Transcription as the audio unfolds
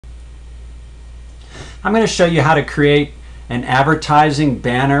I'm going to show you how to create an advertising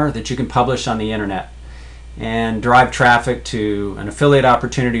banner that you can publish on the internet and drive traffic to an affiliate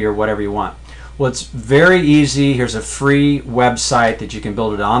opportunity or whatever you want. Well, it's very easy. Here's a free website that you can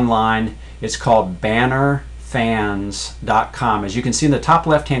build it online. It's called bannerfans.com. As you can see in the top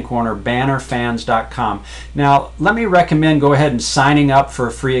left-hand corner, bannerfans.com. Now, let me recommend go ahead and signing up for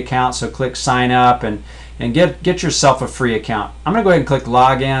a free account. So click sign up and get yourself a free account. I'm going to go ahead and click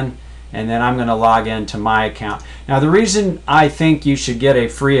login, and then I'm going to log into my account. Now, the reason I think you should get a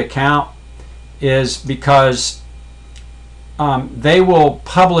free account is because they will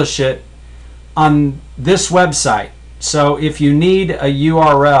publish it on this website. So if you need a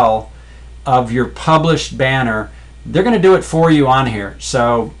URL of your published banner, they're going to do it for you on here.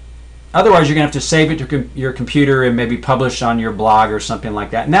 So otherwise you're going to have to save it to your computer and maybe publish on your blog or something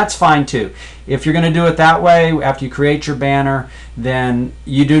like that, and that's fine too. If you're going to do it that way after you create your banner, then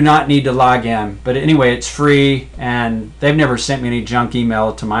you do not need to log in. But anyway, it's free, and they've never sent me any junk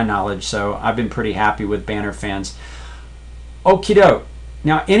email to my knowledge, so I've been pretty happy with Banner Fans. Okie doke.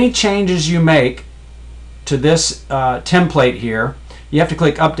 Now, any changes you make to this template here, you have to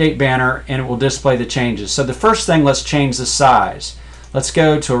click Update Banner, and it will display the changes. So the first thing, let's change the size. Let's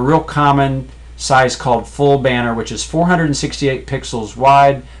go to a real common size called Full Banner, which is 468 pixels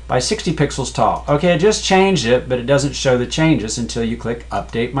wide by 60 pixels tall. Okay, I just changed it, but it doesn't show the changes until you click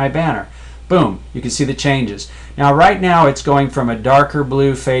Update My Banner. Boom, you can see the changes. Now, right now, it's going from a darker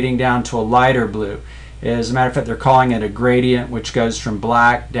blue fading down to a lighter blue. As a matter of fact, they're calling it a gradient, which goes from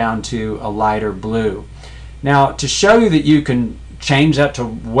black down to a lighter blue. Now, to show you that you can change that to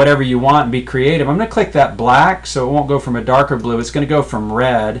whatever you want and be creative, I'm going to click that black so it won't go from a darker blue. It's going to go from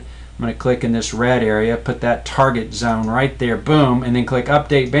red. I'm going to click in this red area, put that target zone right there, boom, and then click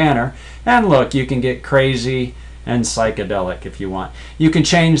Update Banner. And look, you can get crazy and psychedelic if you want. You can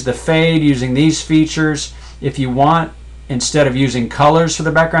change the fade using these features. If you want, instead of using colors for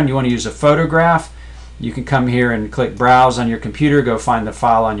the background, you want to use a photograph, you can come here and click Browse on your computer, go find the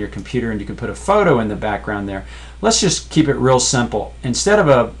file on your computer, and you can put a photo in the background there. Let's just keep it real simple. Instead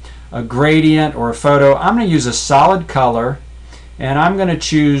of a gradient or a photo, I'm going to use a solid color, and I'm going to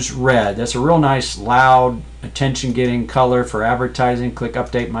choose red. That's a real nice, loud, attention-getting color for advertising. Click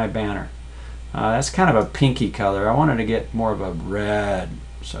Update My Banner. That's kind of a pinky color. I wanted to get more of a red,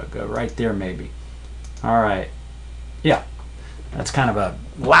 so go right there maybe. All right. Yeah, that's kind of a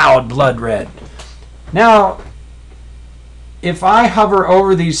loud blood red. Now, if I hover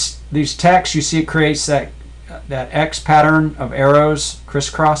over these texts, you see it creates that X pattern of arrows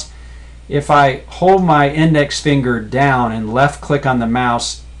crisscross. If I hold my index finger down and left click on the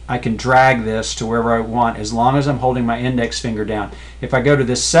mouse, I can drag this to wherever I want as long as I'm holding my index finger down. If I go to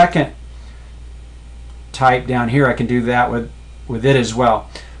this second type down here, I can do that with it as well.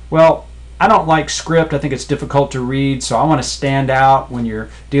 Well, I don't like script. I think it's difficult to read, so I want to stand out when you're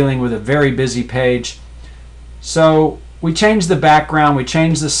dealing with a very busy page. So we change the background, we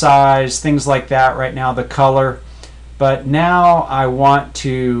change the size, things like that right now, the color. But now I want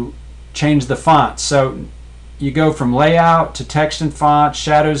to change the font. So you go from layout to text and font,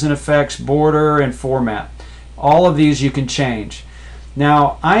 shadows and effects, border and format. All of these you can change.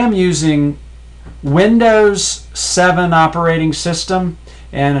 Now I am using Windows 7 operating system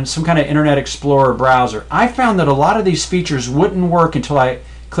and some kind of Internet Explorer browser. I found that a lot of these features wouldn't work until I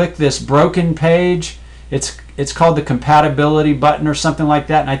clicked this broken page. It's called the compatibility button or something like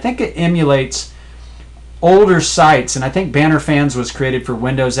that, and I think it emulates older sites, and I think Banner Fans was created for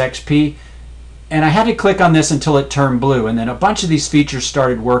Windows XP, and I had to click on this until it turned blue, and then a bunch of these features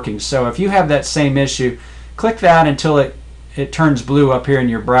started working. So if you have that same issue, click that until it turns blue up here in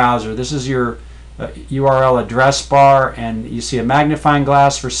your browser. This is your URL address bar, and you see a magnifying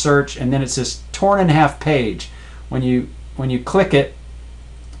glass for search, and then it's this torn in half page. When you click it,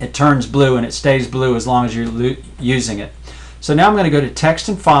 it turns blue, and it stays blue as long as you're using it. So now I'm going to go to Text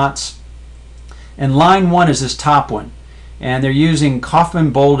and Fonts, and line 1 is this top one, and they're using Kaufman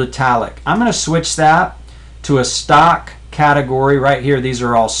Bold Italic. I'm going to switch that to a stock category right here. These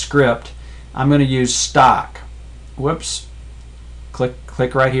are all script. I'm going to use stock. Whoops.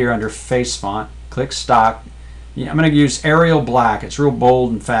 Click right here under Face Font. Click stock. I'm going to use Arial Black. It's real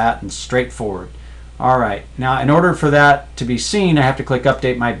bold and fat and straightforward. All right, now in order for that to be seen, I have to click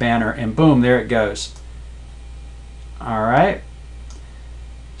Update My Banner, and boom, there it goes. All right,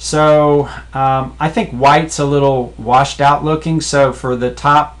 so I think white's a little washed out looking, so for the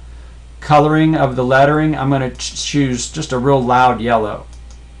top coloring of the lettering, I'm going to choose just a real loud yellow.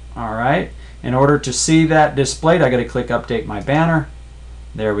 All right, in order to see that displayed, I got to click Update My Banner.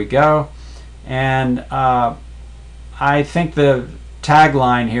 There we go. And I think the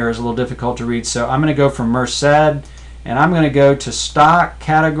tagline here is a little difficult to read, so I'm going to go from Merced, and I'm going to go to Stock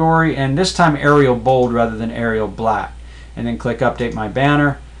Category, and this time Arial Bold rather than Arial Black, and then click Update My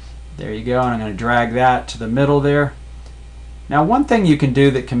Banner. There you go, and I'm going to drag that to the middle there. Now one thing you can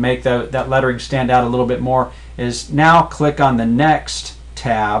do that can make that lettering stand out a little bit more is now click on the Next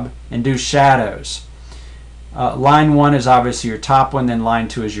tab and do Shadows. Line 1 is obviously your top one, then line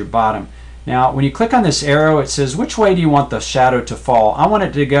 2 is your bottom. Now when you click on this arrow, it says which way do you want the shadow to fall. I want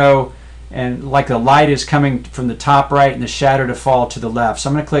it to go and like the light is coming from the top right and the shadow to fall to the left. So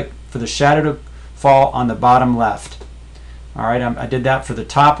I'm going to click for the shadow to fall on the bottom left. Alright, I did that for the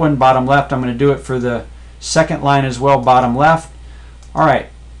top one, bottom left. I'm going to do it for the second line as well, bottom left. Alright,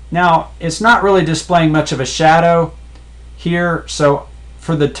 now it's not really displaying much of a shadow here, so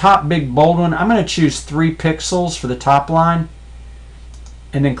for the top big bold one, I'm going to choose 3 pixels for the top line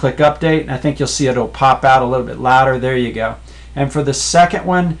and then click Update, and I think you'll see it'll pop out a little bit louder. There you go. And for the second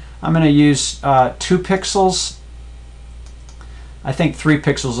one, I'm going to use 2 pixels. I think 3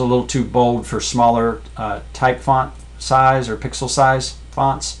 pixels is a little too bold for smaller type font size or pixel size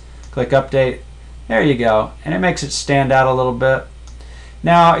fonts. Click Update. There you go. And it makes it stand out a little bit.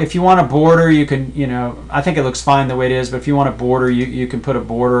 Now, if you want a border, you can, I think it looks fine the way it is, but if you want a border, you can put a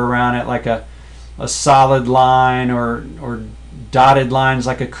border around it like a solid line or dotted lines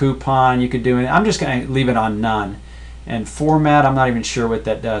like a coupon. You could do it. I'm just going to leave it on none. And format, I'm not even sure what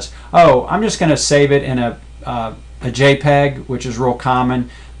that does. Oh, I'm just going to save it in a JPEG, which is real common.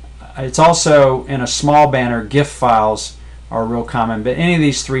 It's also in a small banner. GIF files are real common, but any of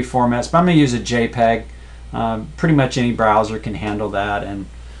these 3 formats. But I'm going to use a JPEG. Pretty much any browser can handle that,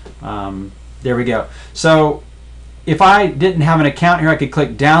 and there we go. So if I didn't have an account here, I could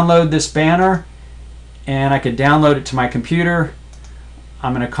click download this banner, and I could download it to my computer.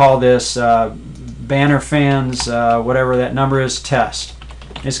 I'm going to call this Banner Fans, whatever that number is, test.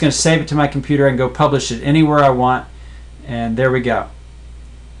 It's going to save it to my computer. I can go publish it anywhere I want, and there we go.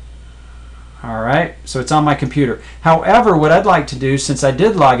 Alright, so it's on my computer. However, what I'd like to do, since I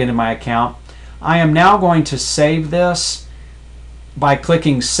did log into my account, I am now going to save this by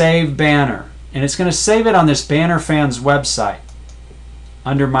clicking Save Banner. And it's going to save it on this Banner Fans website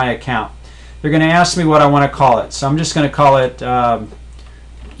under my account. They're going to ask me what I want to call it. So I'm just going to call it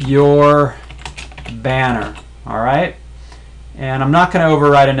Your Banner. Alright? And I'm not going to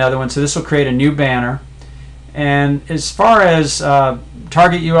overwrite another one, so this will create a new banner. And as far as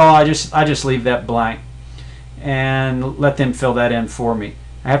target URL, I just leave that blank and let them fill that in for me.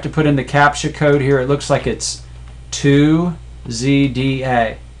 I have to put in the CAPTCHA code here. It looks like it's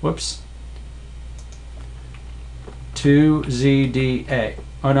 2ZDA. Whoops. 2ZDA.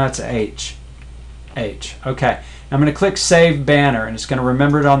 Oh no, it's H. H. Okay. I'm going to click Save Banner, and it's going to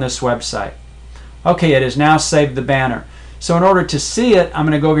remember it on this website. Okay, it has now saved the banner. So in order to see it, I'm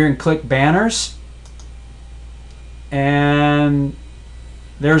going to go over here and click Banners, and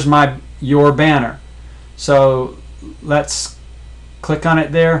there's your banner. So let's click on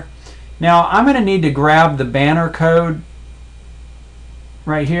it there. Now I'm going to need to grab the banner code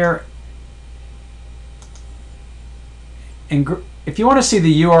right here, and if you want to see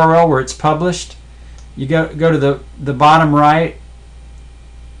the URL where it's published, you go to the bottom right,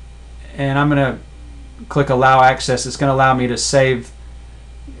 and I'm going to click Allow Access. It's going to allow me to save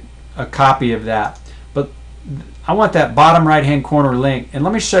a copy of that, but I want that bottom right hand corner link, and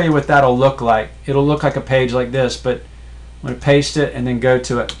let me show you what that'll look like. It'll look like a page like this, but I'm going to paste it and then go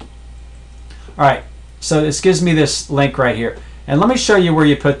to it. Alright, so this gives me this link right here, and let me show you where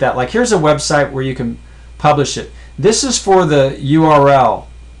you put that. Like, here's a website where you can publish it. This is for the URL,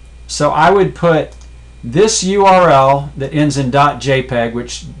 so I would put this URL that ends in .jpg,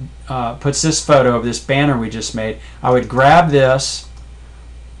 which puts this photo of this banner we just made. I would grab this,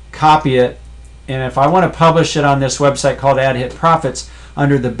 copy it, and if I want to publish it on this website called Ad Hit Profits,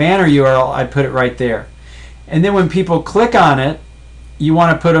 under the banner URL, I'd put it right there. And then when people click on it, you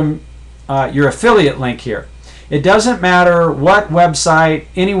want to put your affiliate link here. It doesn't matter what website,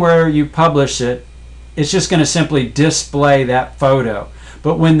 anywhere you publish it, it's just going to simply display that photo.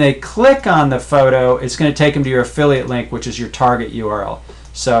 But when they click on the photo, it's going to take them to your affiliate link, which is your target URL.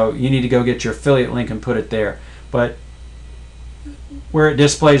 So you need to go get your affiliate link and put it there. But where it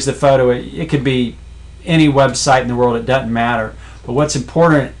displays the photo, it could be any website in the world, it doesn't matter. But what's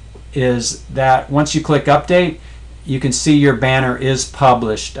important is that once you click Update, you can see your banner is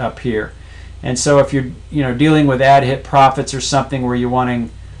published up here. And so if you're dealing with Ad Hit Profits or something where you're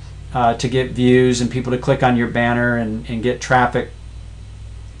wanting to get views and people to click on your banner and get traffic,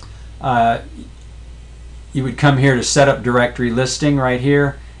 you would come here to set up directory listing right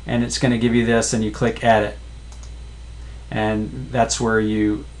here, and it's going to give you this, and you click Edit. and that's where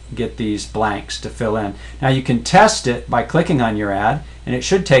you get these blanks to fill in. Now you can test it by clicking on your ad, and it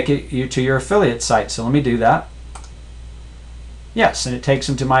should take you to your affiliate site. So let me do that. Yes, and it takes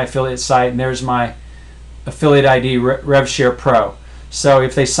them to my affiliate site, and there's my affiliate ID, RevShare Pro. So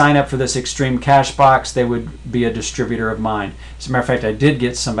if they sign up for this Extreme Cash Box, they would be a distributor of mine. As a matter of fact, I did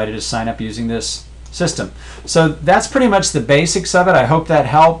get somebody to sign up using this system. So that's pretty much the basics of it. I hope that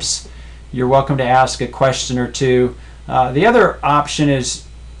helps. You're welcome to ask a question or two. The other option is,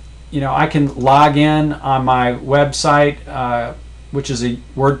 I can log in on my website, which is a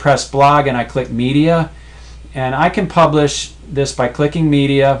WordPress blog, and I click Media, and I can publish this by clicking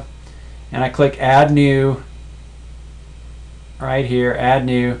Media, and I click Add New right here, Add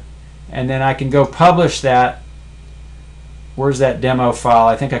New, and then I can go publish that. Where's that demo file?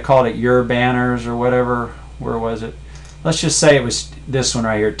 I think I called it Your Banners or whatever. Where was it? Let's just say it was this one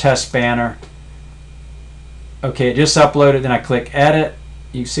right here, Test Banner. Okay, it just uploaded, then I click Edit.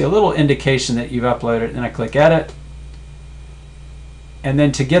 You see a little indication that you've uploaded, then I click Edit. And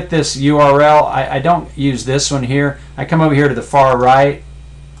then to get this URL, I don't use this one here. I come over here to the far right,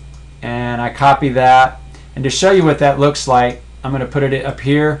 and I copy that. And to show you what that looks like, I'm going to put it up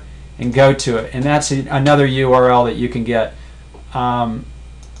here and go to it. And that's another URL that you can get.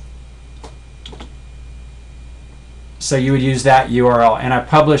 So you would use that URL. And I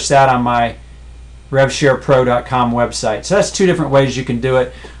publish that on my RevSharePro.com website. So that's two different ways you can do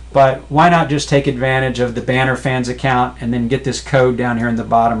it. But why not just take advantage of the Banner Fans account and then get this code down here in the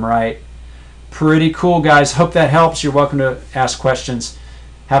bottom right. Pretty cool, guys. Hope that helps. You're welcome to ask questions.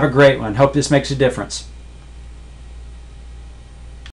 Have a great one. Hope this makes a difference.